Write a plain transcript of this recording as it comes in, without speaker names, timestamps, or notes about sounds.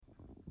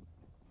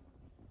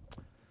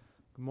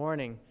Good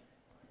morning.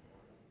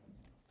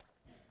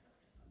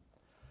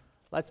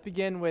 Let's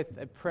begin with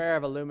a prayer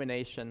of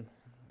illumination,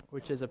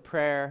 which is a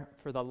prayer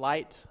for the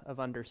light of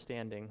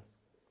understanding.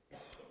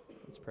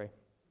 Let's pray.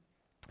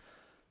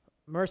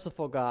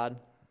 Merciful God,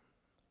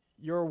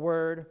 your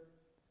word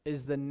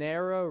is the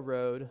narrow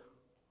road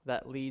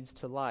that leads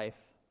to life.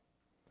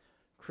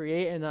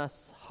 Create in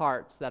us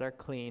hearts that are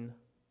clean.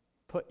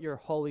 Put your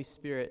Holy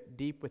Spirit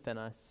deep within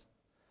us,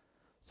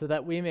 so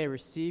that we may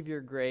receive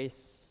your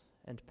grace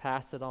and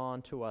pass it on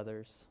to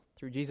others.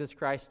 Through Jesus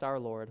Christ our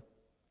Lord.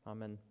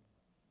 Amen.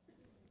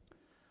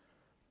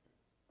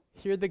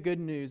 Hear the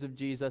good news of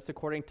Jesus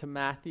according to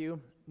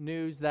Matthew,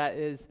 news that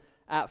is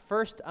at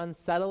first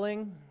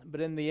unsettling, but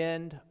in the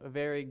end,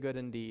 very good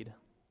indeed.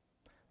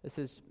 This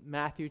is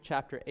Matthew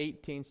chapter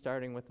 18,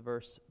 starting with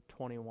verse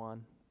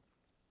 21.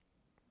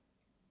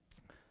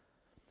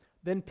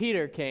 Then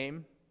Peter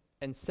came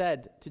and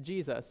said to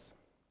Jesus,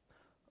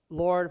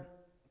 Lord,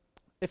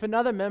 if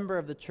another member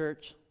of the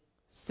church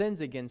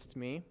sins against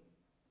me,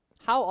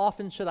 how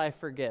often should I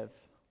forgive?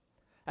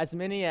 As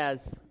many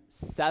as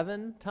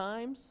 7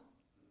 times?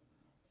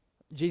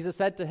 Jesus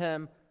said to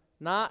him,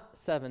 not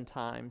 7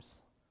 times,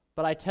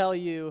 but I tell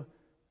you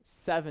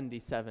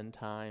 77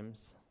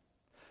 times.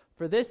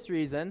 For this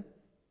reason,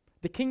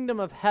 the kingdom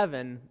of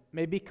heaven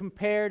may be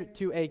compared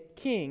to a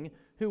king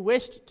who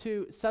wished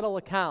to settle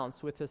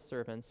accounts with his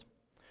servants.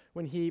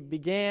 When he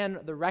began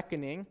the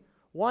reckoning,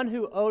 one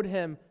who owed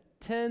him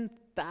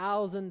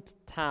 10,000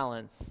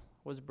 talents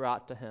was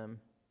brought to him.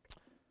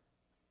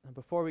 And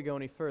before we go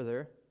any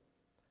further,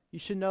 you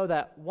should know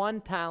that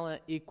 1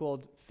 talent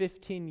equaled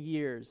 15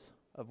 years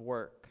of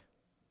work.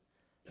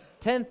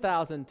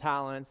 10,000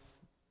 talents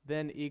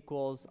then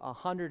equals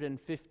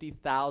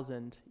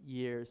 150,000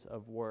 years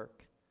of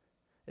work.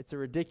 It's a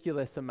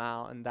ridiculous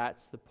amount, and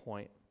that's the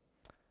point.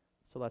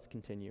 So let's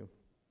continue.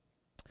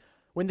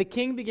 When the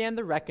king began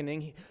the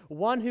reckoning,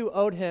 one who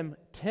owed him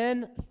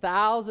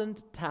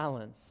 10,000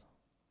 talents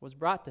was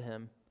brought to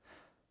him.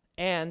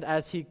 And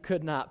as he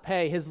could not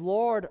pay, his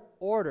Lord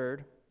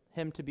ordered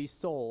him to be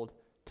sold,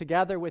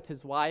 together with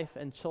his wife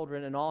and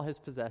children and all his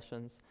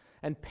possessions,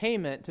 and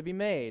payment to be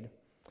made.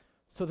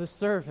 So the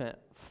servant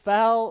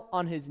fell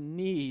on his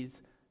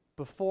knees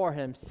before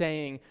him,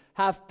 saying,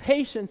 have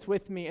patience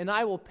with me, and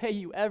I will pay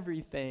you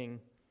everything.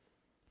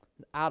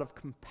 And out of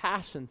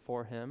compassion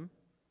for him,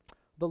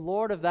 the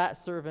Lord of that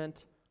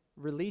servant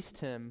released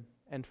him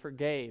and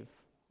forgave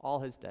all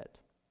his debt.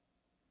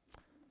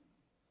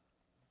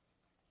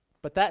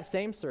 But that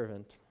same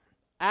servant,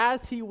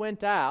 as he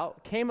went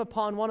out, came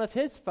upon one of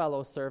his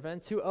fellow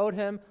servants who owed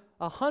him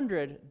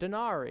 100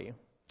 denarii.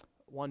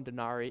 1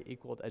 denarii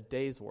equaled a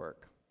day's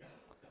work.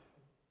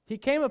 He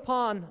came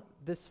upon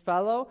this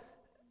fellow,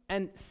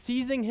 and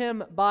seizing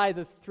him by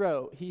the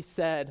throat, he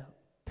said,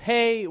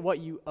 pay what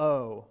you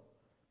owe.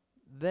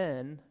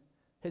 Then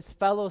his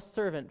fellow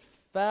servant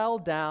fell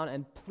down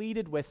and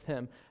pleaded with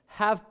him,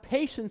 have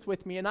patience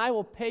with me, and I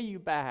will pay you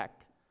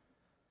back.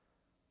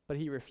 But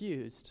he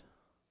refused.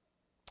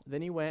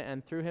 Then he went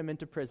and threw him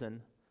into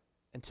prison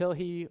until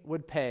he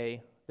would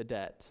pay the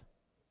debt.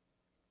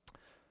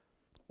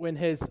 When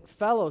his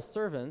fellow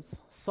servants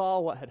saw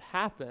what had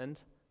happened,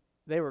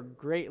 they were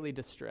greatly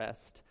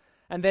distressed.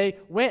 And they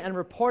went and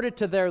reported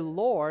to their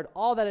Lord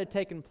all that had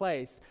taken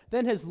place.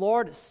 Then his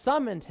Lord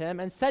summoned him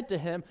and said to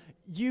him,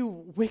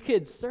 you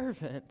wicked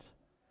servant,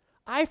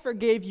 I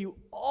forgave you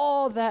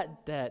all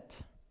that debt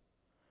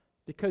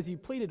because you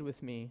pleaded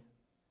with me.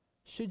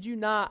 Should you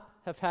not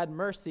have had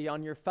mercy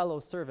on your fellow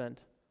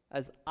servant,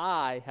 as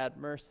I had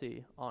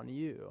mercy on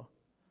you?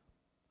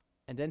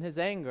 And in his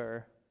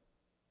anger,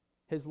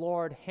 his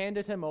Lord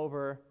handed him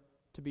over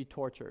to be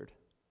tortured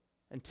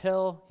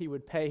until he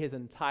would pay his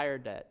entire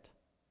debt.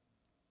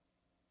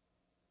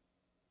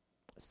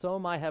 So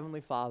my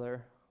heavenly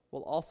Father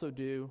will also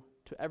do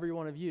to every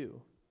one of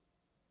you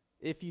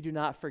if you do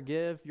not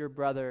forgive your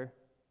brother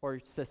or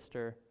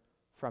sister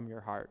from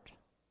your heart.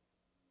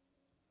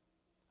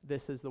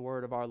 This is the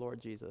word of our Lord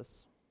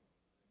Jesus.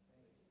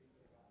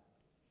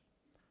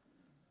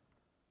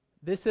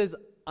 This is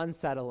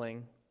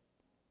unsettling,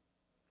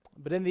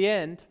 but in the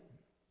end,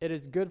 it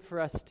is good for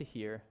us to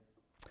hear.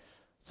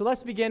 So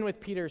let's begin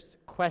with Peter's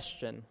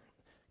question.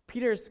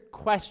 Peter's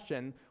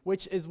question,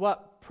 which is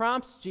what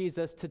prompts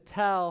Jesus to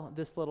tell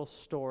this little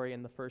story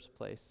in the first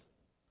place.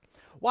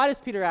 Why does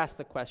Peter ask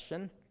the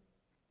question?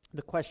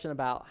 The question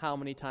about how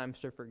many times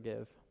to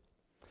forgive.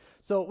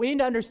 So we need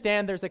to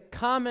understand there's a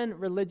common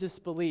religious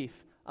belief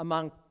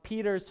among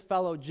Peter's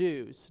fellow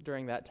Jews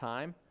during that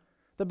time.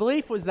 The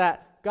belief was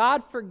that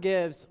God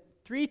forgives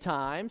 3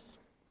 times,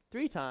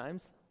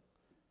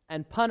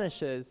 and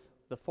punishes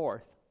the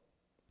 4th.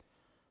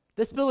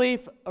 This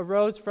belief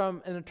arose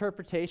from an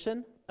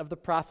interpretation of the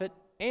prophet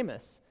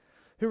Amos,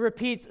 who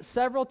repeats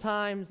several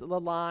times the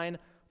line,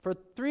 for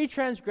 3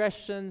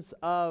 transgressions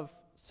of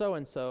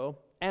so-and-so,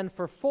 and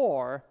for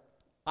 4,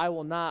 I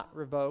will not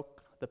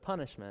revoke the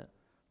punishment.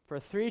 For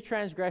 3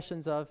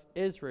 transgressions of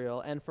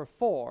Israel, and for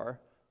 4,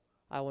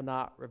 I will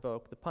not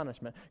revoke the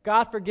punishment.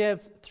 God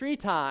forgives 3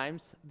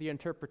 times, the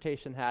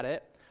interpretation had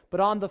it, But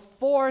on the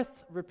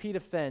fourth repeat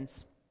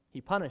offense, he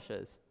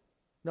punishes.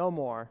 No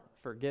more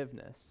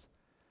forgiveness.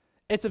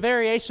 It's a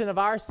variation of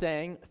our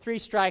saying, 3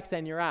 strikes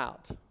and you're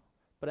out.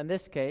 But in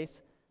this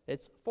case,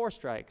 it's 4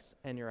 strikes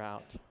and you're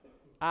out.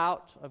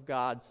 Out of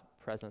God's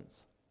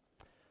presence.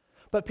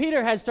 But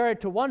Peter had started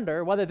to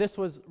wonder whether this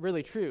was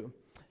really true.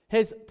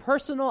 His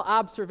personal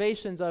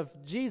observations of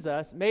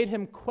Jesus made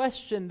him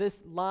question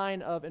this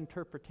line of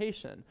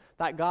interpretation,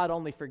 that God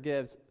only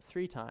forgives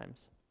 3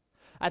 times.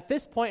 At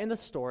this point in the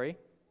story,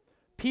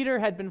 Peter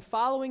had been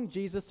following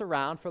Jesus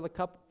around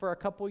for a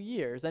couple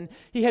years, and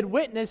he had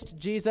witnessed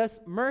Jesus'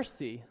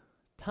 mercy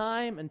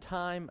time and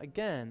time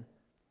again,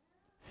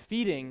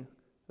 feeding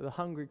the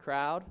hungry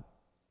crowd,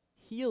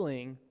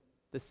 healing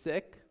the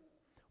sick,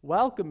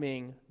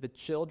 welcoming the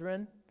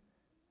children,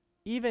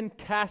 even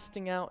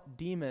casting out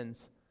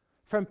demons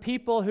from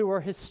people who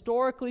were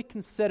historically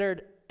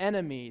considered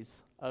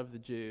enemies of the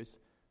Jews,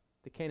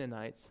 the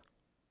Canaanites.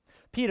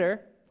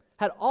 Peter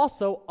had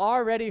also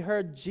already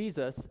heard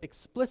Jesus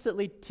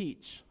explicitly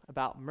teach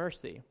about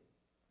mercy,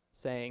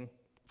 saying,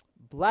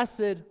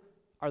 "Blessed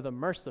are the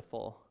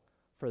merciful,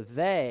 for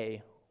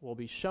they will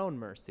be shown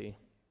mercy."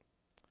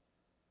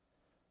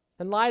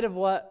 In light of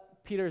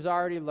what Peter's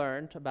already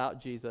learned about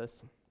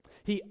Jesus,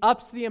 he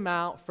ups the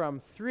amount from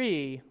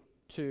 3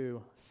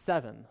 to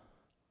 7.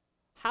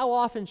 How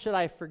often should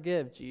I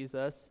forgive,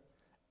 Jesus?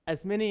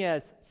 As many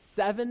as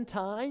 7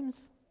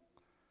 times?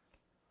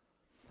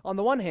 On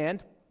the one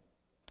hand,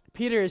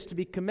 Peter is to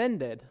be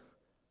commended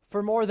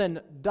for more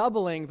than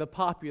doubling the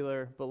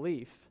popular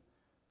belief.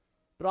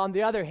 But on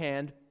the other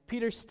hand,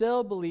 Peter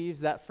still believes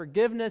that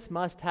forgiveness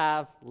must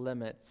have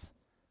limits.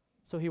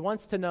 So he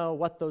wants to know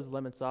what those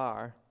limits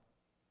are.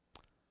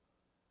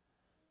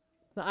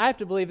 Now, I have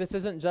to believe this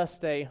isn't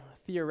just a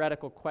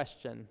theoretical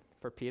question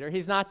for Peter.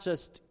 He's not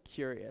just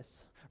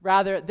curious.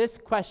 Rather, this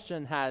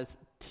question has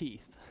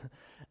teeth.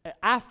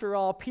 After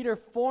all, Peter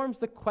forms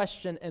the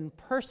question in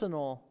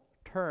personal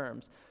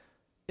terms.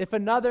 If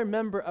another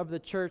member of the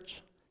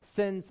church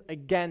sins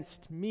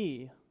against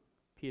me,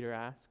 Peter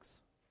asks.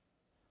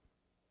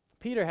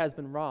 Peter has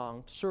been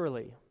wronged,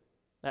 surely,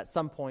 at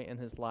some point in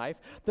his life.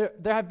 There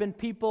have been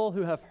people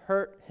who have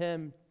hurt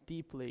him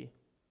deeply.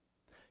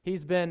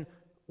 He's been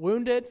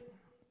wounded,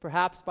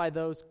 perhaps by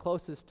those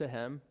closest to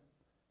him,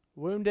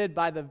 wounded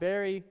by the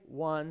very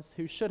ones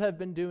who should have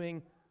been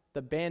doing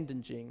the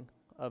bandaging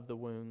of the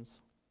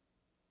wounds.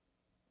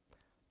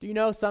 Do you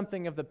know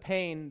something of the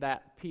pain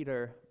that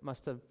Peter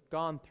must have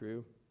gone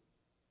through?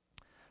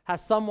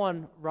 Has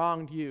someone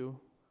wronged you,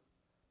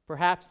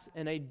 perhaps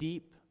in a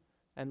deep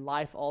and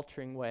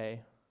life-altering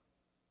way?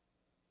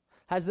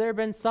 Has there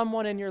been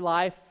someone in your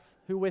life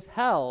who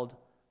withheld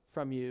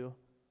from you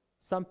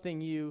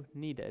something you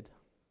needed,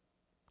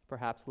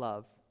 perhaps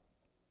love?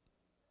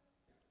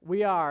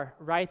 We are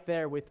right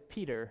there with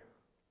Peter,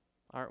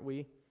 aren't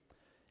we?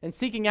 In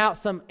seeking out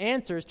some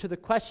answers to the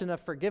question of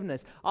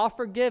forgiveness. I'll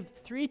forgive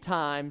 3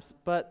 times,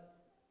 but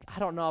I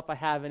don't know if I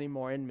have any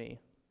more in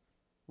me,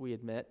 we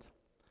admit.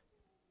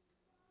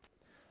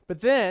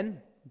 But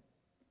then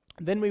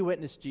we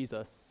witness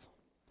Jesus.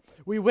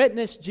 We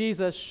witness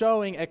Jesus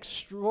showing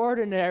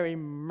extraordinary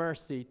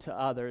mercy to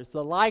others,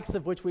 the likes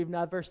of which we've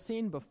never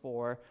seen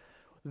before.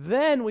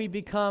 Then we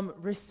become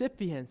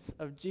recipients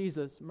of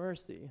Jesus'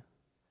 mercy.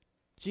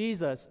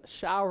 Jesus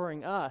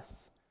showering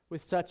us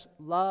with such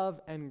love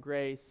and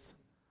grace,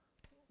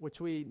 which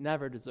we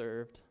never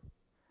deserved.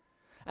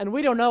 And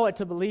we don't know what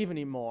to believe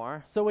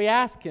anymore, so we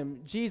ask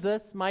him,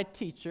 "Jesus, my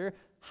teacher,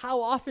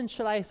 how often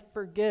should I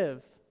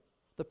forgive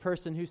the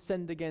person who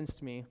sinned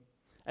against me?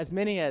 As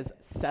many as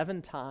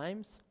 7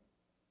 times?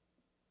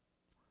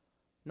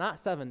 Not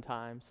 7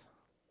 times,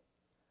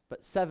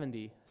 but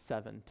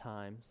 77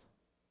 times.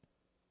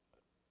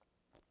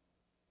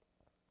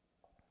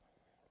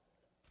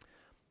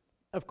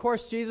 Of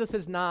course, Jesus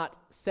is not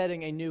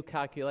setting a new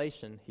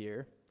calculation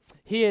here.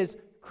 He is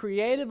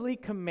creatively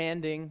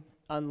commanding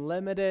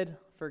unlimited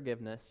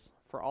forgiveness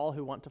for all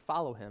who want to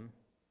follow him.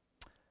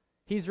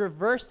 He's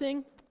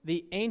reversing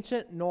the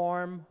ancient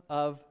norm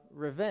of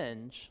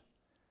revenge.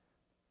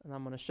 And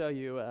I'm going to show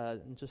you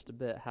in just a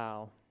bit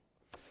how.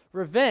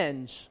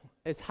 Revenge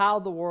is how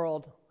the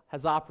world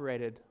has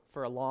operated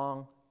for a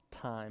long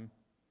time.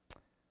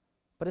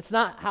 But it's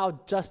not how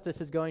justice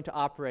is going to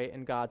operate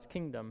in God's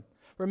kingdom.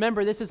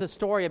 Remember, this is a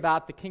story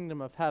about the kingdom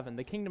of heaven.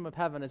 The kingdom of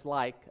heaven is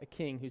like a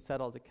king who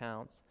settles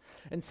accounts.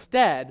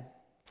 Instead,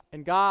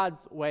 in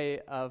God's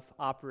way of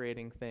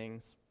operating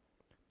things,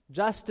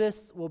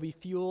 justice will be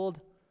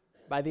fueled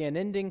by the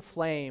unending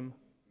flame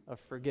of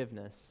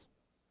forgiveness.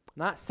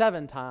 Not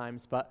 7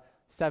 times, but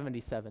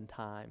 77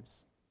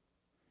 times.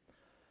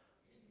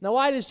 Now,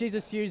 why does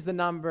Jesus use the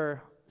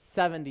number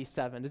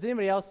 77? Does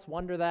anybody else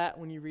wonder that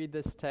when you read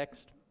this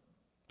text?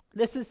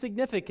 This is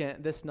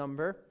significant, this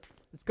number.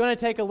 It's going to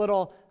take a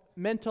little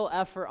mental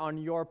effort on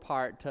your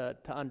part to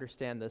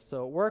understand this,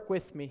 so work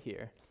with me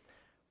here.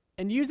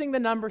 In using the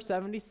number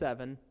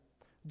 77,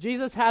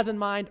 Jesus has in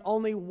mind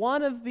only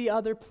one of the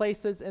other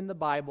places in the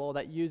Bible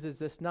that uses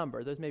this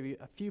number. There's maybe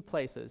a few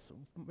places,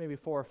 maybe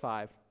 4 or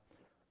 5.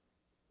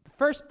 The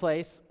first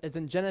place is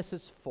in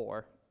Genesis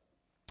 4,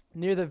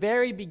 near the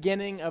very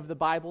beginning of the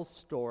Bible's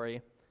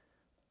story,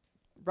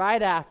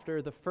 right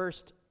after the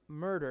first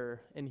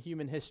murder in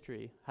human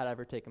history had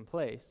ever taken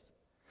place.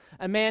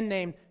 A man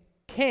named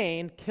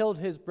Cain killed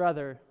his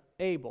brother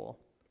Abel.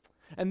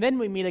 And then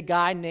we meet a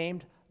guy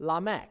named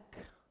Lamech.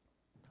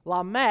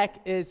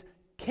 Lamech is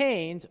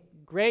Cain's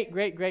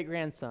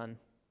great-great-great-grandson.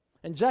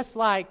 And just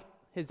like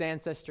his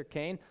ancestor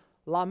Cain,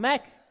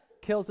 Lamech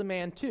kills a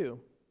man too.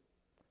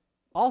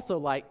 Also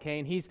like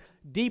Cain, he's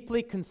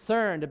deeply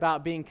concerned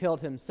about being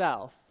killed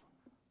himself.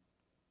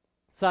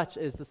 Such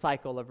is the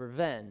cycle of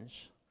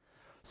revenge.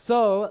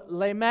 So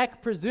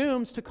Lamech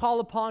presumes to call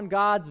upon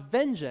God's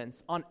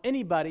vengeance on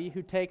anybody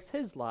who takes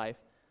his life.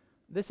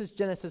 This is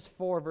Genesis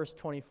 4, verse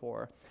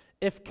 24.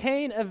 If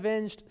Cain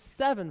avenged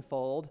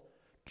sevenfold,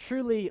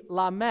 truly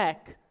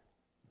Lamech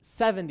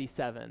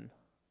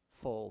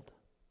 77-fold.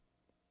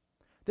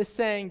 This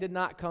saying did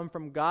not come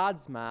from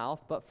God's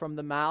mouth, but from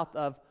the mouth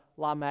of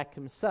Lamech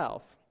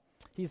himself.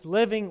 He's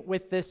living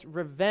with this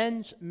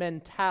revenge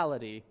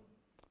mentality.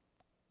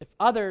 If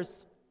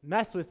others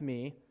mess with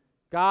me,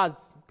 God's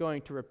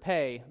going to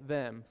repay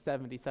them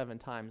 77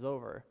 times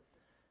over.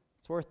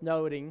 It's worth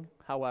noting,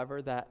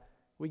 however, that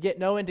we get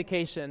no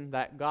indication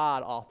that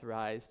God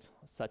authorized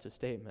such a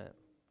statement.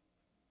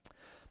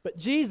 But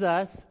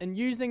Jesus, in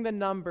using the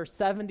number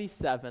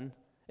 77,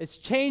 is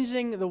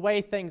changing the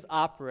way things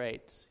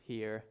operate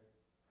here.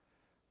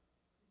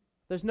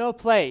 There's no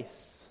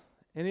place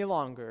any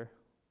longer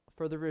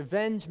for the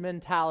revenge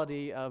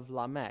mentality of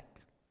Lamech,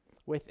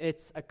 with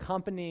its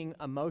accompanying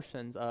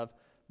emotions of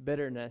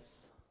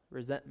bitterness,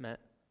 resentment,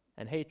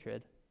 and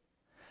hatred.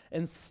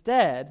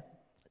 Instead,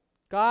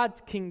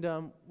 God's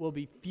kingdom will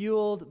be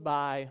fueled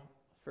by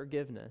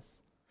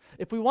forgiveness.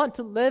 If we want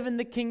to live in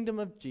the kingdom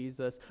of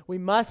Jesus, we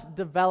must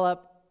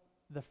develop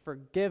the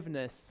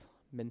forgiveness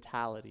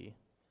mentality.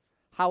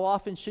 How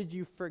often should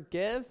you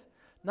forgive?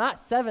 Not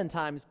 7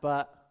 times,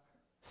 but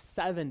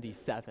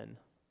 77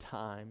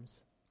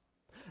 times.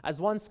 As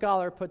one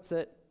scholar puts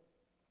it,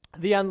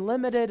 the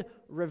unlimited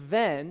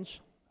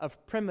revenge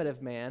of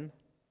primitive man,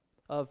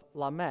 of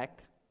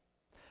Lamech,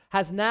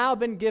 has now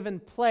been given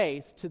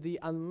place to the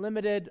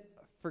unlimited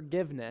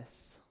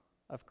forgiveness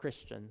of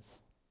Christians.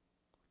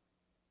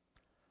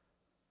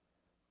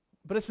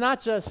 But it's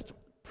not just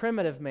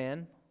primitive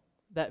man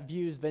that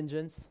views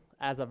vengeance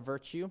as a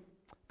virtue.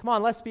 Come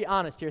on, let's be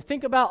honest here.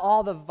 Think about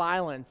all the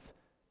violence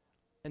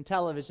in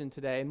television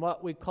today and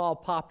what we call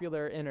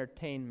popular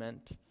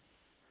entertainment.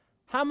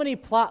 How many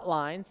plot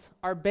lines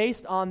are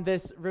based on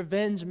this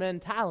revenge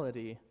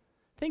mentality?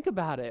 Think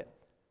about it.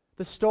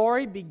 The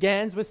story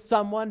begins with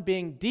someone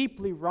being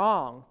deeply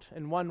wronged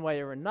in one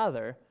way or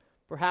another.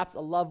 Perhaps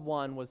a loved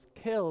one was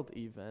killed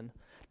even.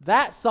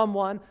 That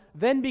someone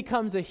then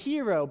becomes a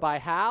hero by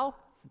how?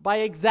 By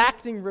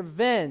exacting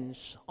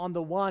revenge on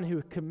the one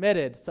who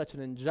committed such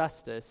an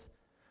injustice.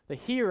 The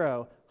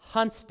hero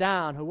hunts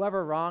down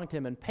whoever wronged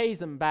him and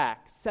pays him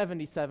back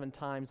 77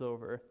 times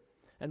over.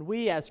 And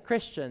we as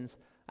Christians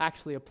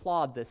actually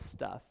applaud this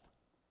stuff.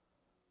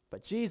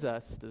 But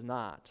Jesus does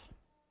not.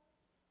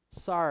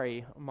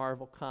 Sorry,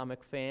 Marvel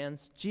comic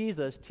fans.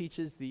 Jesus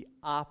teaches the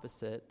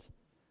opposite.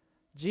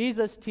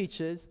 Jesus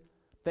teaches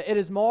that it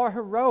is more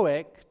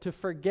heroic to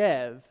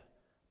forgive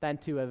than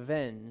to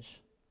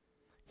avenge.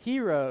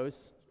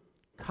 Heroes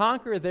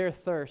conquer their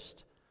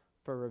thirst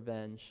for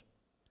revenge.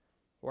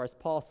 Or as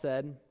Paul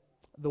said,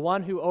 the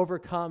one who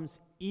overcomes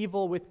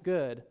evil with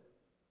good,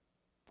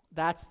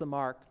 that's the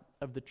mark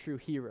of the true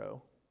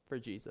hero for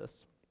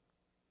Jesus.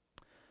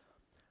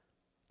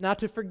 Now,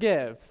 to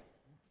forgive,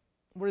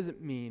 what does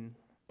it mean?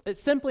 It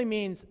simply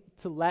means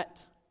to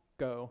let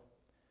go.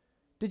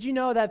 Did you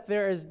know that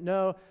there is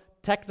no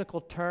technical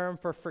term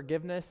for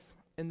forgiveness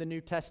in the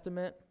New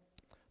Testament?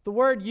 The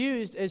word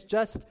used is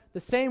just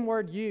the same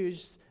word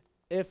used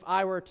if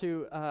I were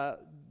to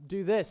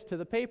do this to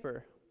the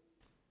paper.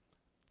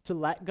 To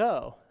let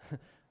go.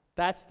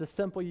 That's the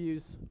simple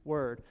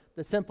word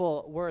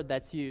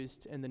that's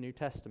used in the New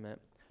Testament.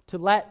 To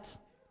let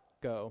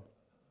go.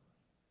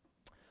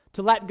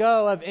 To let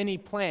go of any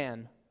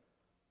plan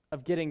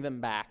of getting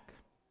them back.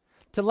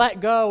 To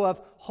let go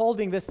of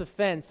holding this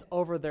offense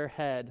over their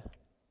head.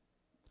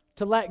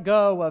 To let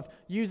go of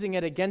using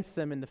it against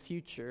them in the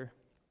future.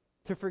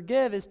 To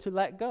forgive is to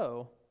let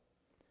go.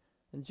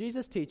 And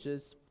Jesus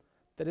teaches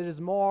that it is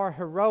more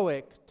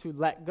heroic to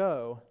let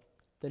go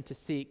than to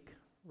seek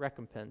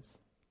recompense.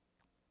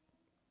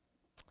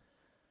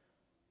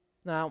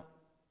 Now,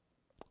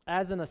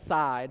 as an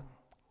aside,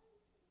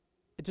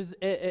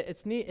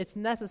 it's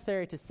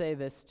necessary to say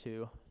this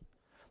too.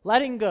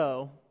 Letting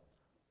go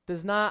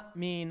does not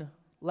mean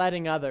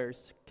letting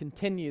others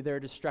continue their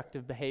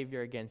destructive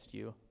behavior against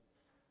you.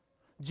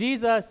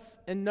 Jesus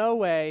in no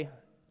way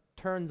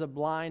turns a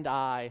blind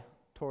eye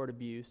toward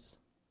abuse.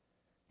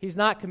 He's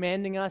not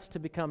commanding us to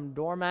become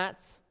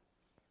doormats,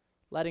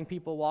 letting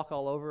people walk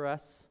all over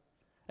us.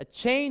 A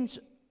change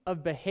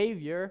of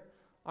behavior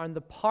on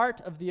the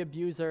part of the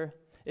abuser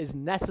is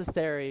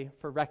necessary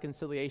for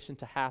reconciliation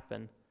to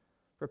happen.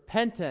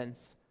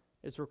 Repentance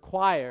is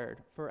required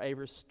for a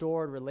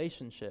restored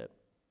relationship,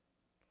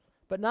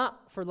 but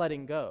not for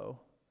letting go.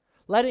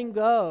 Letting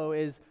go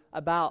is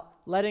about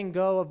letting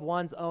go of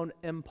one's own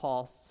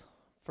impulse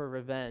for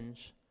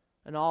revenge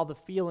and all the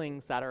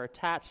feelings that are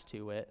attached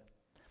to it.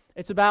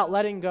 It's about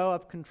letting go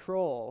of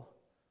control,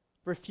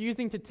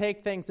 refusing to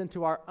take things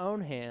into our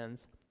own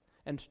hands,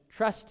 and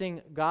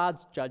trusting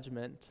God's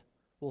judgment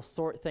will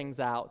sort things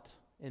out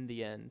in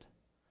the end.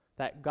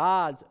 That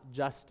God's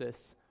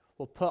justice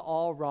will put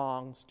all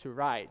wrongs to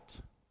right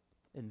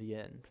in the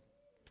end.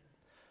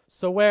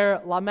 So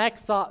where Lamech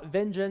sought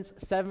vengeance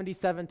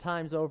 77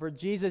 times over,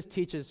 Jesus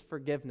teaches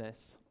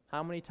forgiveness.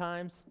 How many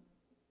times?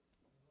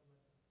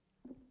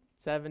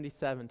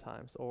 77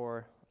 times,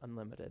 or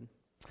unlimited.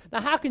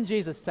 Now, how can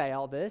Jesus say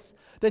all this?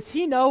 Does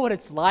he know what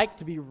it's like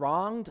to be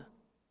wronged,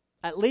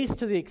 at least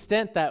to the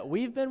extent that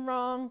we've been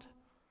wronged?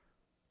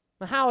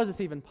 Now, how is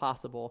this even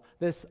possible,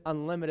 this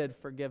unlimited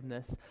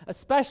forgiveness,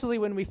 especially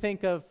when we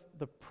think of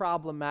the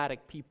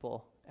problematic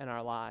people in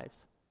our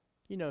lives?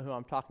 You know who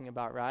I'm talking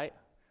about, right?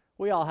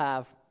 We all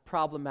have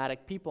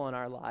problematic people in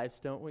our lives,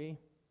 don't we?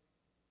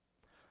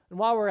 And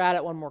while we're at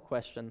it, one more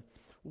question.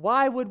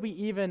 Why would we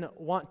even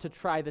want to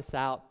try this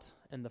out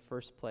in the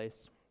first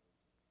place?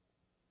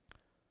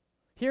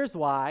 Here's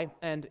why,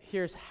 and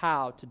here's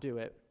how to do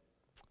it.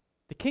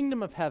 The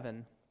kingdom of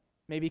heaven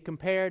may be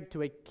compared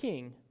to a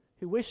king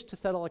who wished to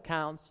settle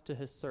accounts to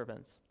his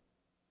servants.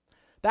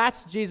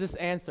 That's Jesus'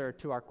 answer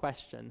to our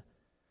question.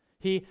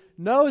 He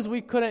knows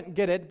we couldn't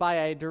get it by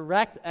a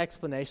direct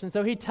explanation,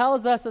 so he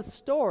tells us a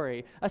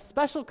story, a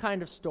special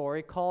kind of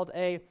story called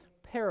a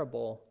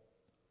parable.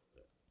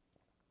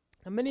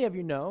 Now, many of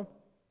you know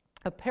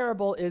a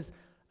parable is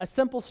a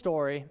simple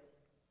story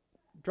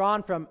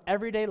drawn from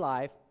everyday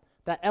life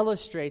that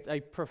illustrates a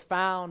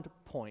profound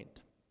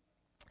point.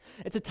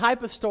 It's a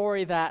type of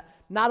story that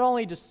not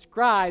only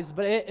describes,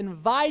 but it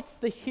invites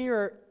the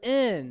hearer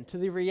into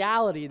the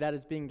reality that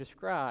is being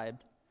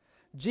described.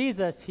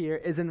 Jesus here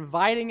is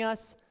inviting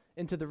us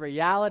into the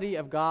reality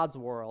of God's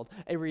world,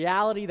 a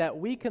reality that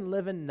we can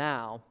live in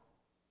now.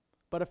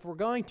 But if we're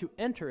going to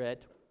enter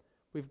it,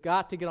 we've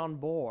got to get on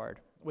board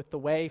with the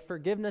way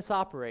forgiveness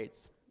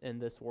operates in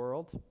this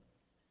world.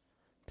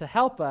 To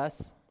help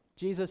us,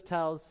 Jesus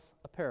tells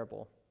a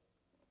parable.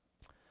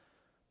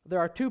 There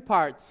are two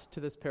parts to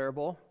this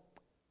parable,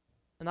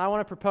 and I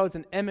want to propose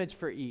an image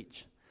for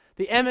each.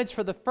 The image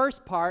for the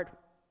first part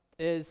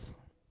is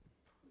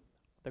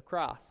the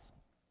cross.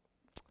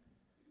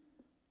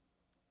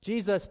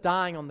 Jesus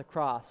dying on the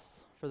cross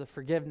for the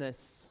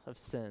forgiveness of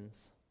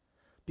sins.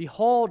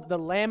 Behold the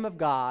Lamb of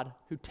God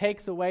who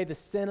takes away the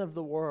sin of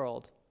the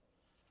world.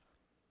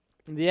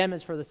 And the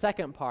image for the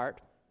second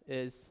part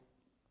is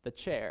the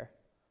chair,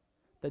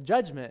 the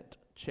judgment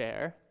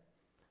chair.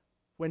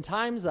 When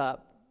time's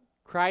up,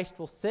 Christ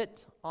will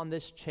sit on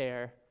this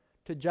chair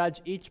to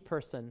judge each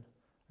person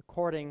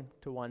according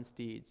to one's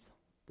deeds,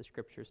 the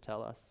scriptures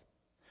tell us.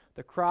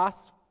 The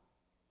cross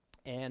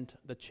and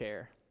the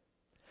chair.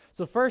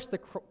 So first the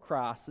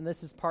cross, and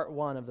this is part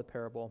one of the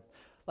parable.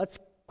 Let's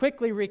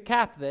quickly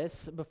recap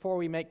this before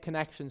we make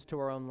connections to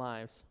our own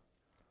lives.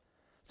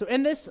 So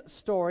in this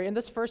story, in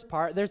this first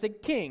part, there's a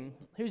king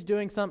who's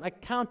doing some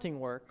accounting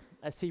work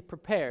as he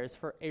prepares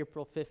for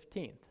April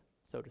 15th,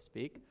 so to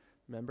speak.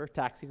 Remember,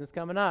 tax season's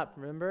coming up,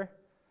 remember?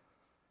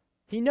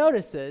 He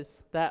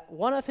notices that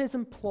one of his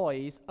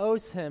employees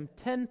owes him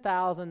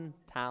 10,000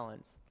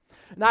 talents.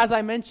 Now, as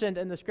I mentioned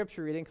in the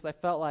scripture reading, because I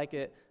felt like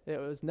it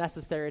was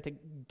necessary to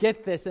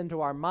get this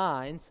into our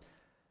minds,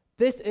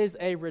 this is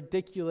a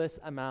ridiculous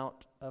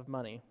amount of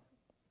money.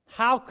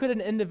 How could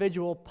an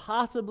individual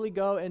possibly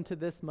go into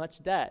this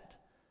much debt?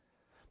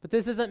 But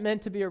this isn't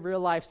meant to be a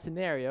real-life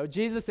scenario.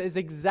 Jesus is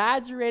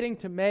exaggerating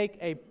to make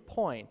a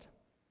point.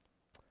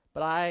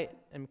 But I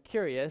am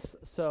curious,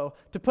 so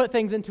to put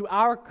things into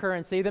our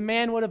currency, the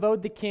man would have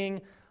owed the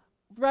king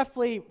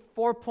roughly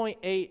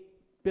 $4.8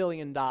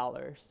 billion.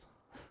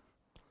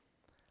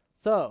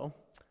 So,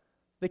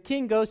 the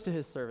king goes to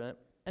his servant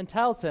and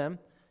tells him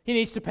he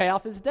needs to pay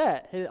off his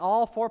debt,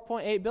 all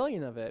 $4.8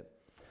 billion of it.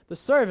 The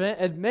servant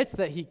admits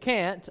that he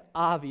can't,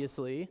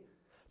 obviously,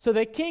 so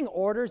the king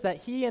orders that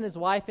he and his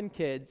wife and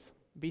kids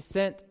be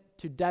sent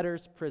to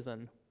debtor's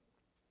prison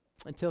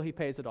until he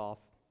pays it off.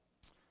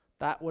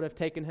 That would have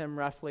taken him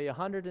roughly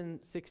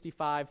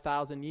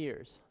 165,000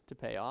 years to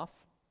pay off.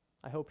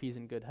 I hope he's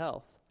in good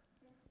health.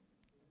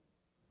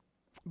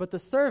 But the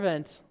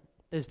servant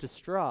is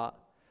distraught.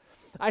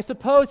 I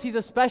suppose he's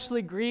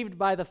especially grieved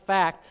by the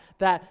fact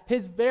that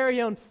his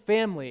very own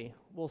family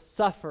will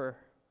suffer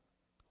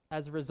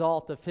as a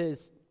result of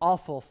his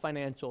awful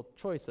financial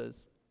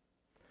choices.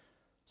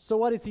 So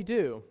what does he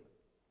do?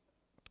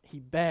 He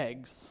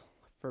begs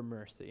for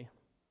mercy.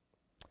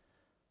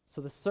 So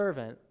the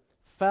servant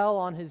fell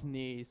on his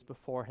knees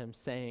before him,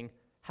 saying,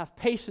 "Have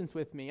patience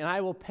with me, and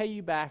I will pay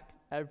you back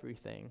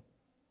everything."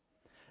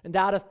 And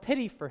out of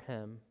pity for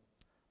him,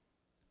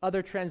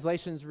 other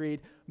translations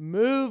read,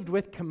 moved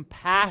with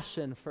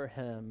compassion for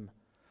him,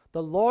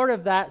 the Lord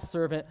of that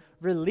servant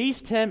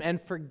released him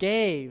and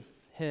forgave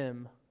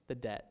him the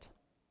debt.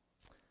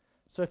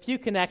 So a few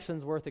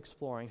connections worth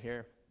exploring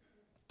here.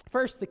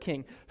 First, the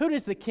king. Who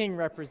does the king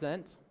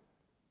represent?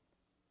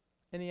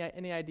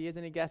 Any ideas,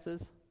 any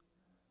guesses?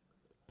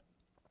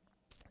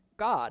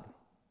 God.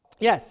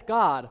 Yes,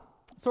 God,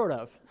 sort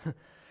of.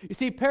 You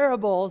see,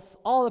 parables,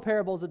 all the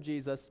parables of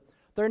Jesus,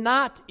 they're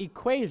not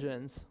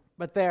equations,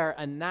 but they're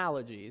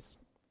analogies.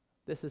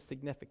 This is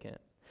significant.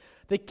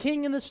 The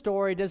king in the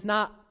story does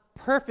not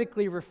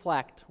perfectly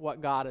reflect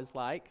what God is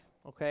like,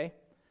 okay?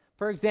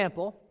 For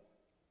example,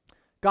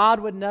 God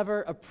would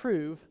never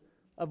approve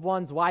of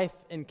one's wife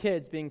and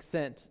kids being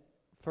sent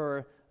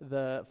for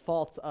the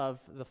faults of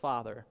the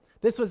father.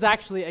 This was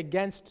actually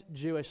against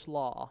Jewish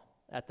law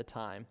at the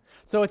time.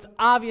 So it's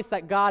obvious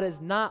that God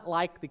is not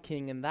like the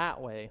king in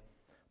that way.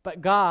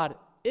 But God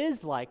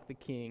is like the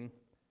king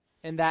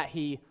in that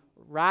he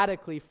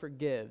radically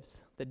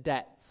forgives the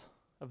debts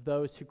of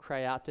those who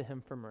cry out to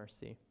him for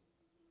mercy.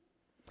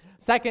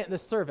 Second, the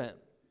servant.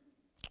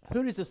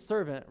 Who does the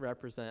servant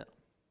represent?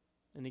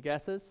 Any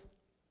guesses?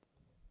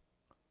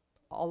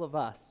 All of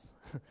us.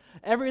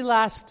 Every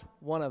last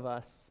one of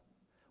us.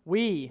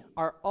 We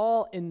are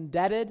all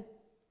indebted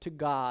to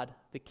God,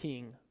 the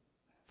King,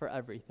 for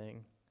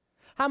everything.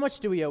 How much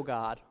do we owe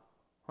God?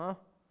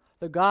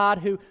 The God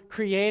who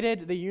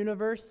created the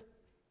universe?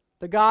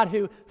 The God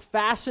who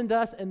fashioned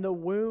us in the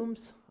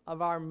wombs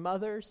of our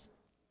mothers?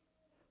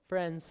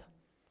 Friends,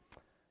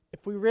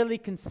 if we really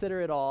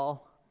consider it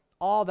all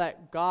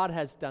that God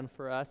has done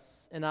for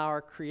us in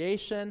our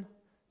creation,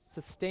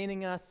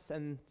 sustaining us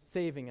and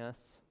saving us,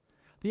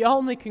 the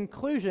only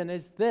conclusion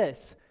is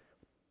this: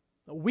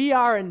 we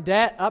are in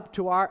debt up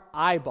to our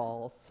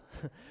eyeballs.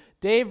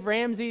 Dave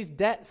Ramsey's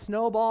debt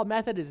snowball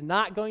method is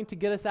not going to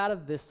get us out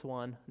of this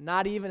one,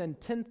 not even in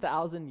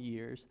 10,000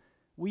 years.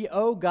 We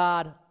owe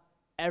God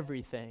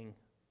everything.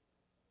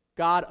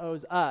 God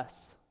owes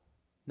us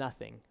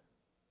nothing.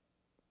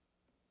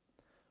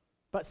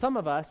 But some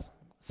of us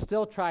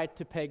still try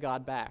to pay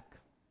God back.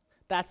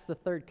 That's the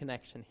third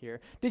connection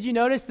here. Did you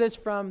notice this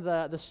from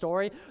the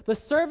story? The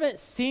servant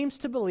seems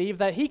to believe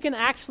that he can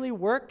actually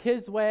work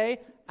his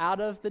way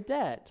out of the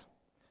debt.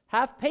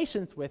 Have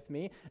patience with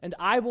me, and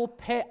I will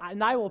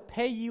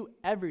pay you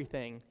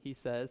everything, he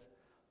says.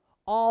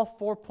 All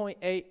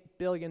 $4.8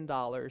 billion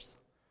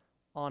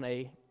on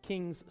a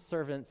king's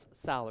servant's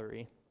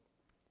salary.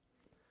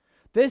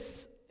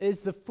 This is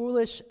the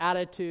foolish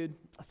attitude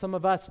some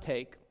of us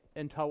take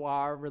into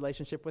our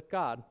relationship with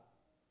God.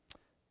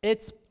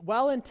 It's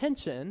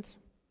well-intentioned,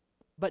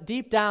 but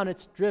deep down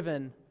it's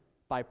driven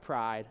by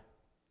pride.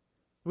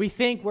 We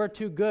think we're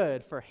too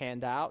good for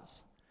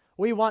handouts.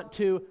 We want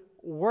to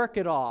work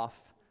it off.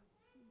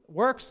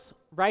 Works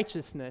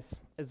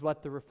righteousness is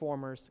what the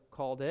reformers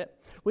called it.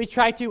 We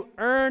try to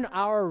earn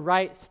our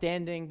right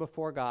standing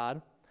before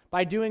God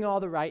by doing all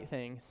the right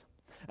things.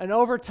 And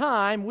over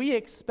time, we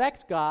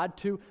expect God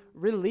to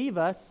relieve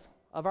us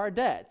of our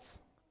debts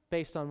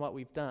based on what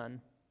we've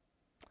done.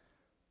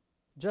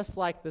 Just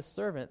like the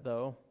servant,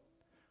 though,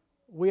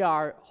 we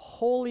are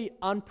wholly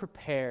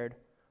unprepared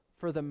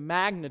for the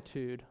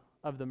magnitude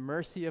of the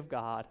mercy of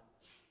God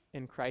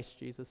in Christ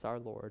Jesus our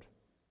Lord.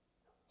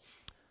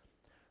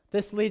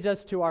 This leads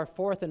us to our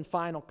fourth and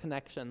final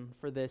connection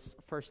for this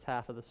first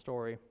half of the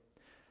story.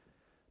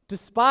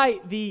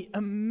 Despite the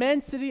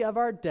immensity of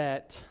our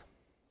debt,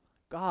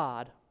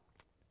 God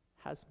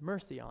has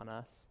mercy on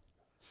us.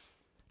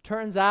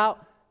 Turns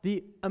out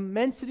the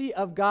immensity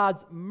of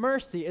God's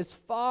mercy is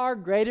far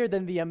greater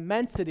than the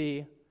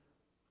immensity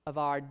of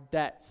our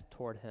debts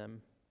toward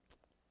him.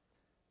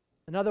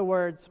 In other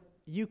words,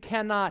 you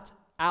cannot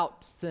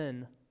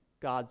out-sin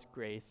God's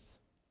grace.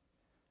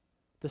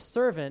 The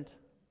servant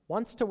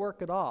wants to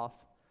work it off,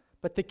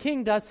 but the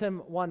king does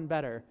him one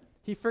better.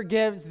 He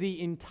forgives the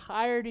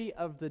entirety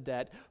of the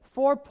debt,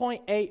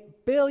 $4.8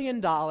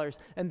 billion,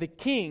 and the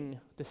king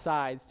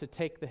decides to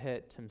take the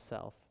hit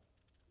himself.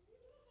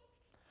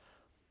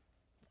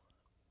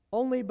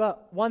 Only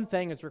but one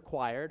thing is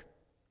required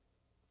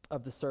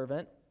of the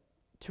servant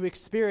to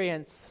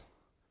experience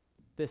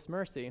this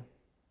mercy.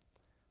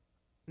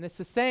 And it's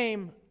the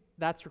same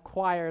that's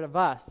required of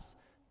us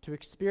to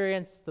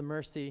experience the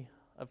mercy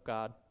of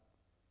God.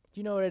 Do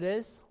you know what it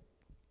is?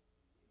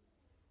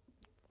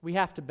 We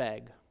have to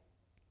beg.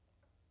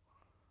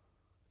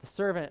 The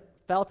servant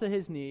fell to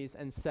his knees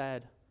and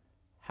said,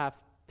 "Have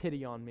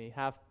pity on me,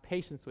 have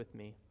patience with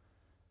me,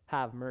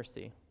 have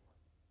mercy."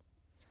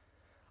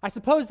 I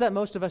suppose that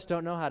most of us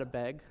don't know how to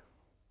beg,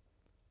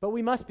 but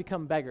we must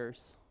become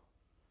beggars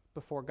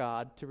before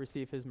God to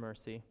receive his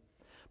mercy.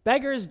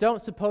 Beggars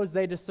don't suppose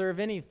they deserve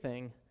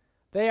anything.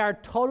 They are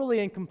totally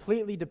and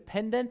completely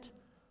dependent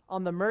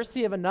on the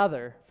mercy of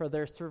another for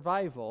their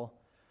survival.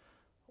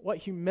 What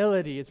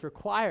humility is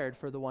required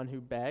for the one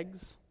who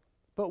begs,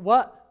 but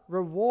what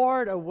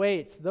reward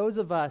awaits those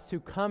of us who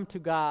come to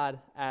God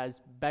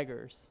as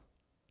beggars.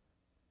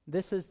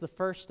 This is the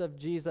first of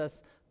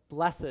Jesus'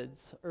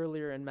 blesseds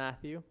earlier in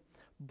Matthew.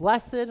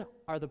 Blessed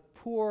are the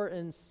poor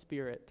in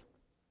spirit,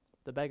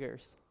 the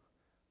beggars,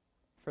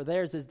 for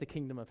theirs is the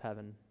kingdom of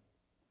heaven.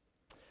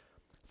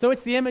 So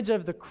it's the image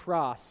of the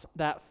cross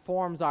that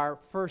forms our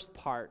first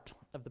part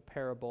of the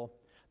parable.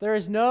 There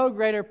is no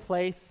greater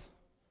place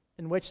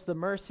in which the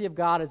mercy of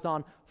God is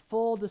on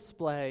full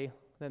display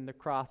than the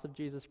cross of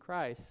Jesus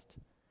Christ.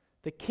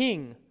 The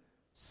king,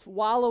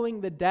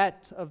 swallowing the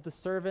debt of the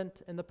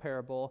servant in the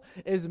parable,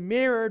 is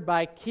mirrored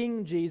by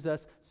King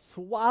Jesus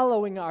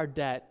swallowing our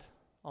debt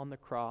on the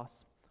cross.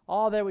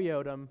 All that we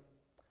owed him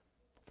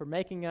for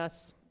making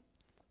us,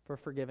 for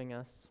forgiving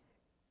us.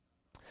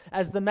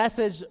 As the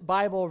Message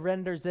Bible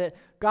renders it,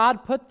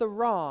 God put the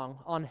wrong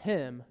on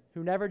him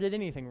who never did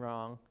anything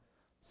wrong,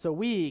 so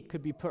we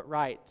could be put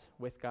right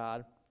with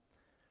God.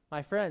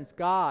 My friends,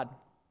 God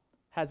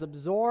has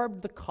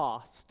absorbed the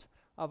cost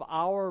of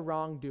our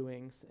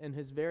wrongdoings in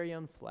his very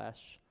own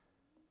flesh.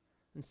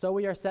 And so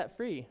we are set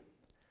free.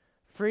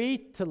 Free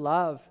to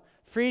love,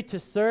 free to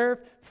serve,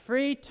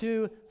 free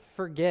to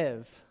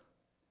forgive.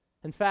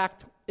 In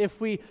fact, if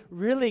we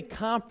really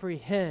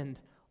comprehend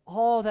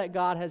all that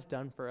God has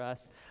done for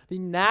us, the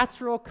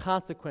natural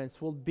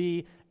consequence will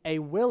be a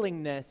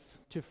willingness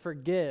to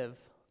forgive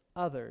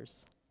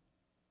others,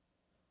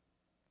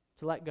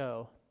 to let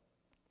go.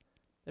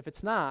 If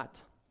it's not,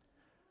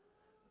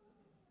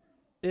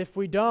 if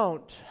we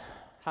don't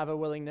have a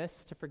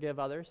willingness to forgive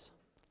others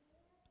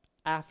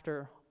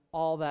after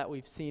all that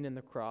we've seen in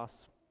the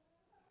cross,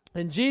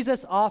 then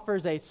Jesus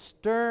offers a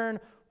stern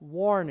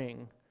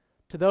warning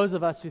to those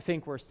of us who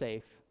think we're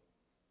safe.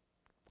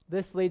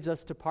 This leads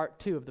us to part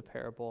 2 of the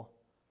parable.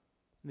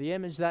 The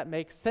image that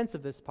makes sense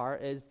of this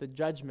part is the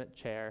judgment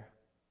chair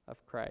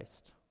of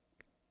Christ.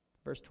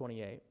 Verse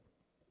 28.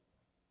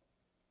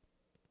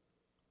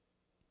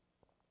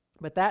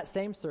 But that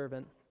same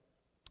servant,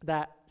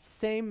 that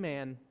same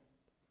man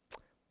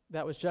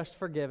that was just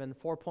forgiven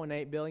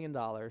 $4.8 billion,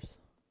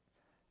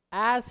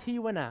 as he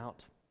went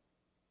out,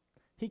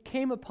 he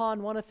came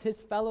upon one of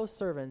his fellow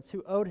servants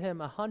who owed him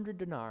 100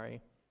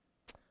 denarii.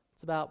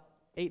 It's about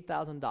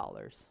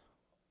 $8,000.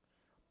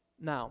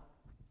 Now,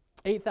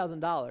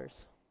 $8,000,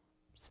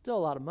 still a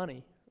lot of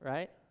money,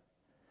 right?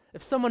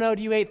 If someone owed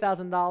you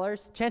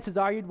 $8,000, chances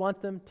are you'd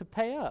want them to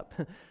pay up.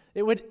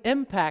 It would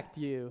impact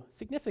you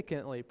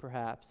significantly,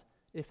 perhaps,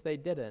 if they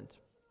didn't.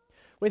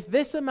 With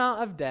this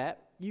amount of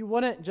debt, you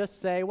wouldn't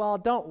just say, well,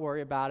 don't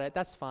worry about it,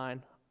 that's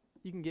fine.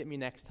 You can get me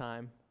next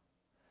time.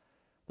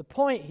 The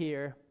point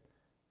here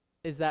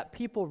is that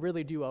people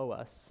really do owe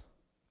us.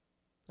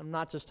 I'm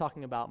not just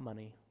talking about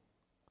money.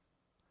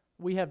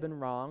 We have been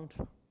wronged,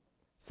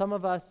 some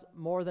of us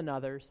more than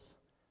others,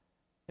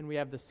 and we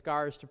have the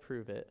scars to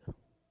prove it.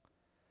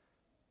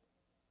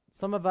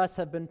 Some of us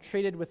have been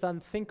treated with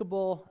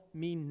unthinkable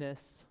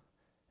meanness,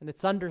 and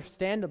it's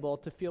understandable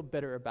to feel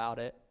bitter about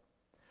it.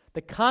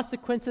 The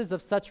consequences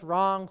of such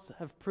wrongs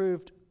have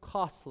proved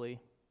costly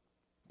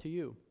to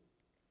you.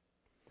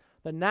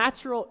 The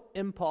natural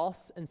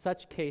impulse in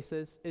such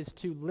cases is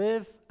to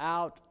live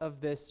out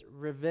of this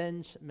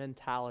revenge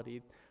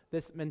mentality,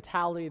 this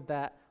mentality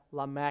that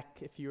Lamech,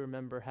 if you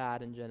remember,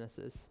 had in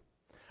Genesis.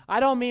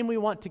 I don't mean we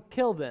want to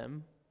kill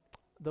them,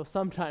 though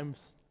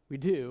sometimes we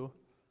do,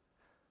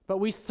 but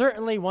we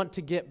certainly want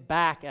to get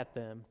back at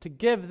them, to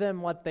give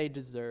them what they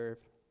deserve.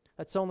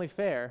 That's only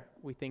fair,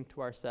 we think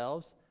to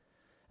ourselves.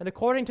 And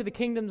according to the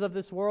kingdoms of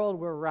this world,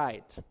 we're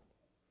right,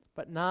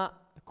 but not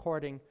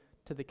according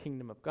to the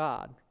kingdom of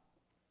God.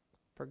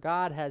 For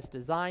God has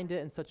designed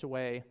it in such a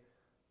way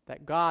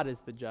that God is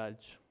the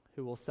judge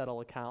who will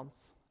settle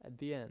accounts at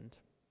the end.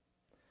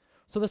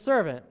 So the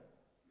servant,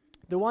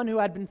 the one who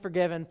had been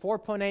forgiven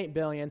 $4.8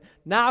 billion,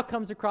 now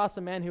comes across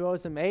a man who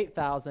owes him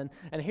 $8,000,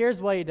 and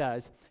here's what he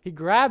does. He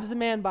grabs the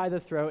man by the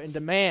throat and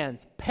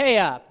demands, "Pay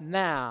up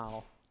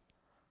now."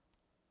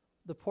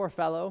 The poor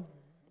fellow,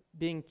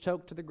 being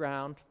choked to the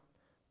ground,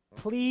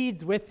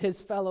 pleads with his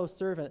fellow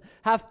servant,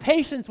 "Have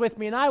patience with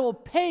me and I will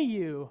pay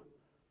you."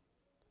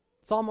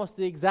 It's almost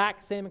the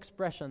exact same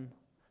expression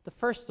the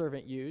first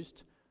servant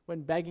used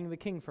when begging the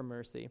king for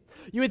mercy.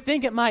 You would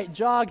think it might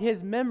jog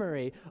his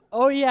memory.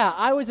 Oh yeah,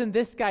 I was in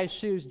this guy's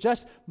shoes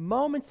just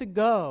moments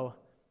ago,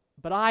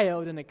 but I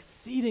owed an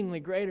exceedingly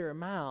greater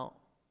amount,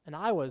 and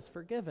I was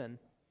forgiven.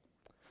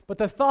 But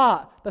the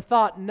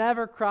thought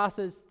never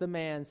crosses the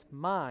man's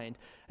mind.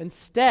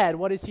 Instead,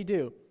 what does he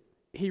do?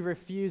 He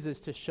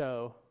refuses to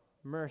show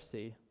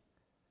mercy.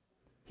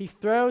 He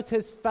throws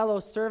his fellow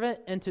servant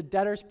into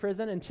debtor's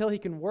prison until he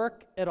can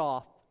work it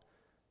off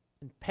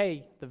and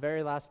pay the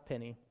very last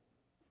penny.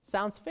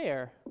 Sounds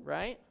fair,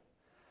 right?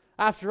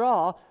 After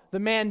all, the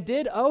man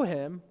did owe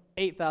him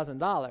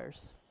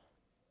 $8,000.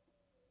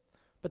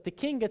 But the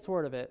king gets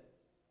word of it.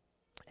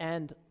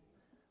 And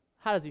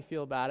how does he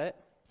feel about it?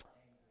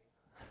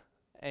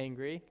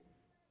 Angry.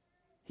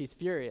 He's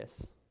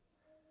furious.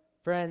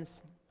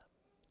 Friends,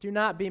 do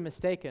not be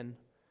mistaken.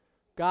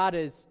 God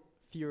is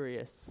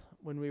furious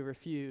when we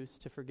refuse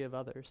to forgive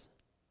others.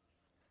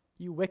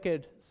 "You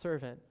wicked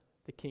servant,"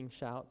 the king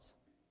shouts.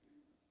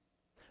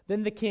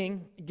 Then the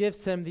king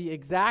gives him the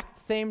exact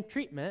same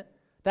treatment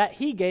that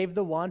he gave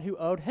the one who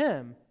owed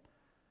him.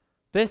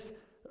 This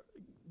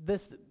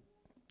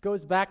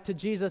goes back to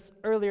Jesus'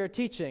 earlier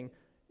teaching.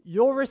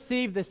 You'll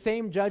receive the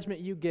same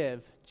judgment you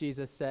give,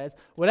 Jesus says.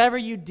 Whatever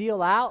you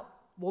deal out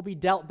will be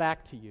dealt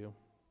back to you.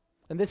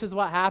 And this is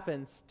what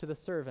happens to the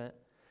servant.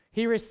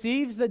 He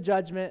receives the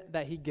judgment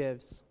that he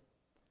gives.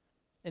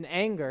 In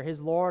anger,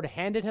 his Lord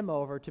handed him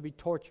over to be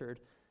tortured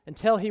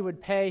until he would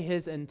pay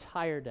his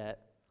entire debt.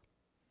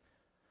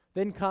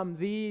 Then come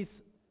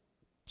these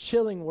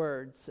chilling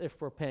words, if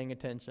we're paying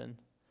attention.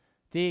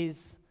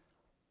 These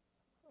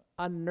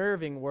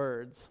unnerving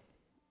words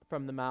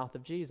from the mouth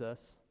of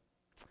Jesus.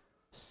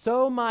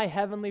 So my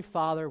heavenly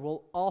Father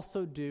will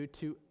also do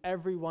to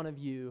every one of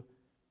you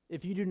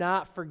if you do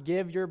not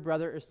forgive your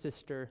brother or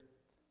sister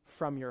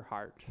from your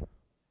heart.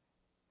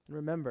 And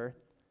remember,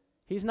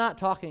 he's not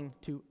talking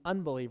to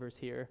unbelievers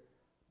here,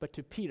 but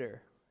to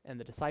Peter and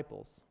the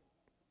disciples.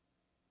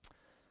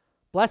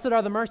 Blessed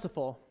are the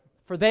merciful,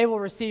 for they will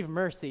receive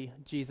mercy,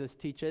 Jesus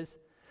teaches.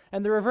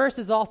 And the reverse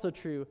is also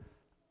true.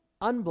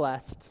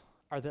 Unblessed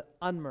are the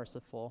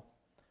unmerciful.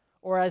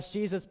 Or as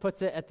Jesus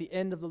puts it at the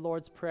end of the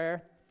Lord's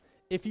Prayer,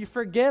 if you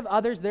forgive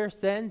others their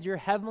sins, your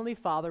heavenly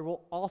Father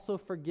will also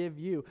forgive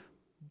you.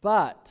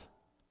 But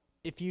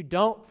if you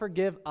don't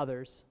forgive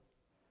others,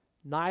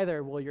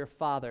 neither will your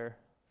Father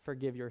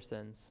forgive your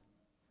sins.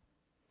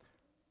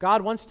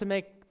 God wants to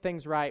make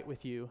things right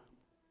with you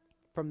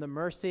from the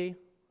mercy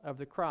of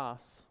the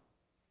cross.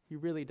 He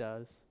really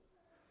does.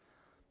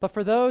 But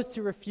for those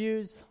who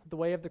refuse the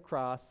way of the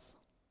cross,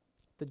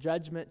 the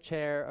judgment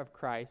chair of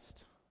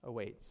Christ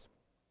awaits.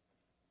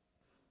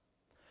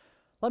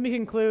 Let me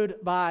conclude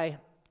by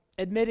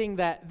admitting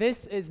that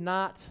this is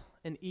not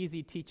an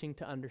easy teaching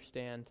to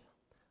understand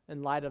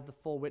in light of the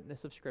full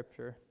witness of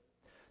Scripture.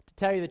 To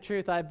tell you the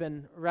truth, I've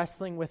been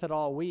wrestling with it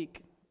all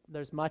week.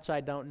 There's much I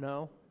don't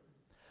know.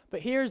 But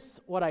here's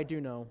what I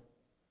do know.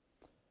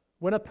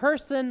 When a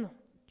person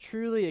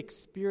truly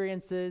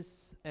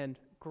experiences and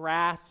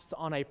grasps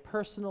on a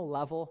personal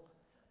level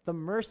the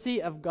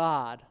mercy of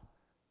God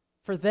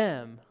for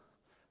them,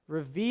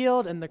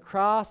 revealed in the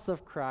cross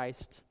of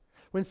Christ,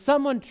 when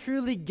someone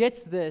truly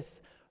gets this,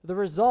 the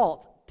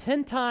result,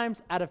 10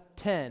 times out of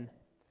 10,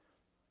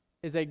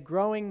 is a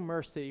growing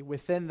mercy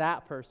within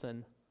that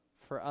person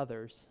for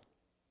others.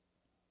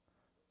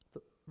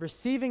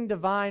 Receiving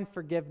divine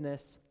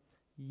forgiveness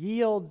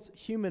yields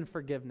human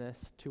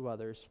forgiveness to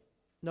others,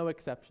 no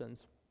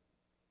exceptions.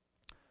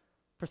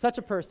 For such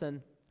a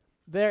person,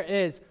 there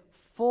is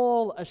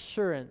full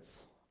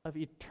assurance of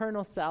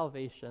eternal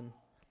salvation.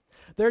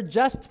 Their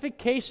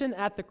justification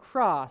at the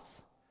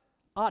cross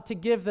ought to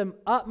give them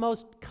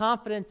utmost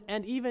confidence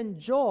and even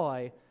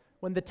joy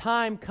when the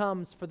time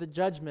comes for the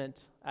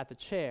judgment at the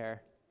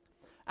chair.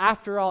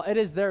 After all, it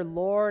is their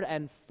Lord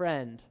and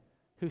friend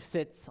who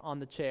sits on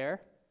the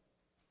chair.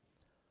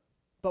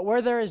 But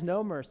where there is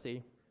no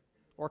mercy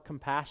or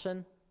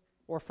compassion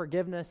or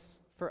forgiveness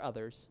for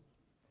others,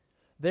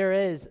 there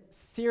is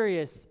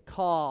serious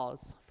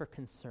cause for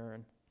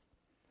concern.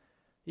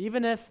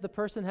 Even if the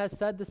person has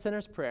said the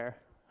sinner's prayer,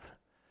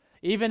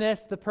 even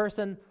if the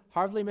person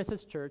hardly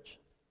misses church,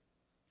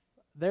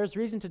 there's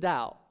reason to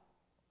doubt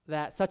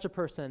that such a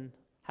person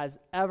has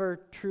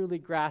ever truly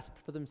grasped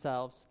for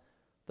themselves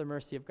the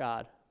mercy of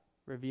God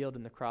revealed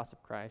in the cross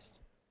of Christ.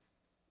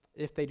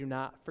 If they do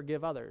not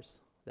forgive others,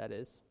 that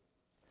is.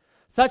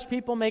 Such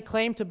people may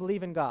claim to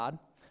believe in God,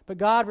 but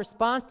God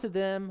responds to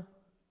them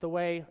the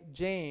way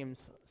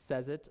James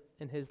says it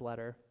in his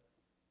letter.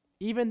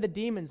 Even the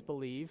demons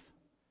believe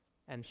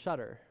and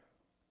shudder.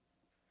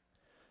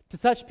 To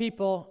such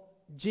people,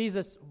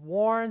 Jesus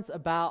warns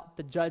about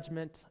the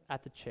judgment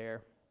at the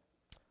chair.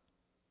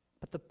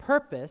 But the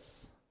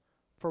purpose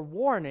for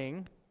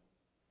warning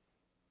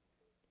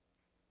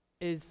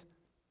is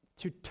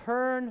to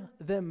turn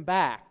them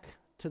back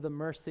to the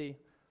mercy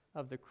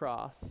of the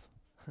cross.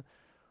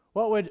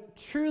 What would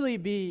truly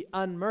be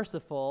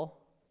unmerciful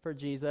for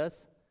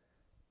Jesus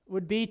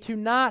would be to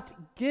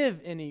not give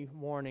any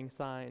warning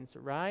signs,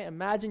 right?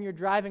 Imagine you're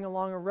driving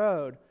along a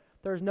road.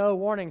 There's no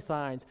warning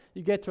signs.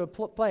 You get to a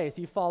place,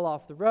 you fall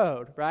off the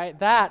road, right?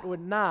 That would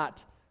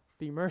not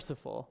be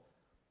merciful.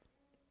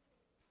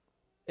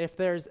 If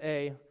there's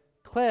a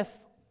cliff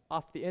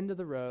off the end of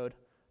the road,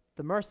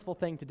 the merciful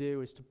thing to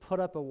do is to put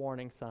up a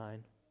warning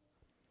sign.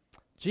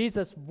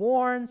 Jesus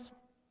warns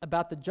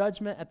about the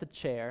judgment at the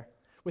chair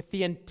with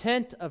the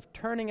intent of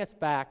turning us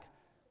back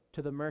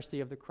to the mercy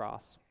of the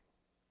cross.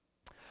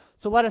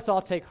 So let us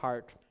all take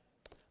heart.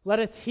 Let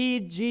us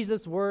heed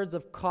Jesus' words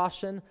of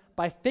caution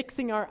by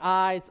fixing our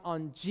eyes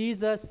on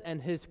Jesus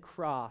and his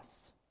cross.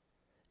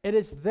 It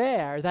is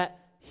there that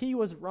he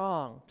was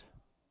wronged.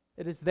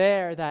 It is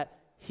there that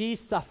he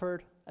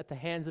suffered at the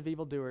hands of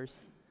evildoers.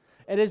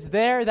 It is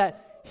there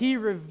that he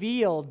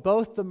revealed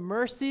both the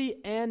mercy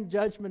and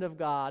judgment of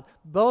God,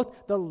 both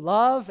the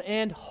love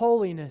and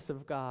holiness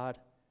of God.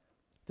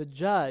 The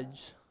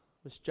judge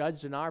was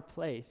judged in our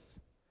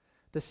place.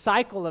 The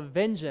cycle of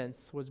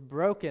vengeance was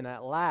broken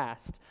at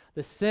last.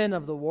 The sin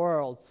of the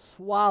world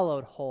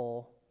swallowed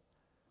whole.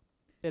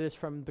 It is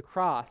from the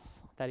cross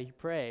that he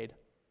prayed,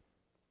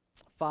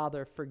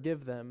 "Father,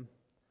 forgive them,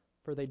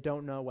 for they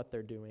don't know what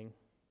they're doing."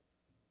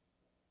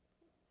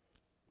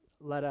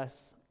 Let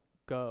us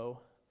go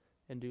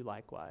and do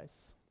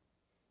likewise.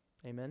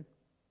 Amen.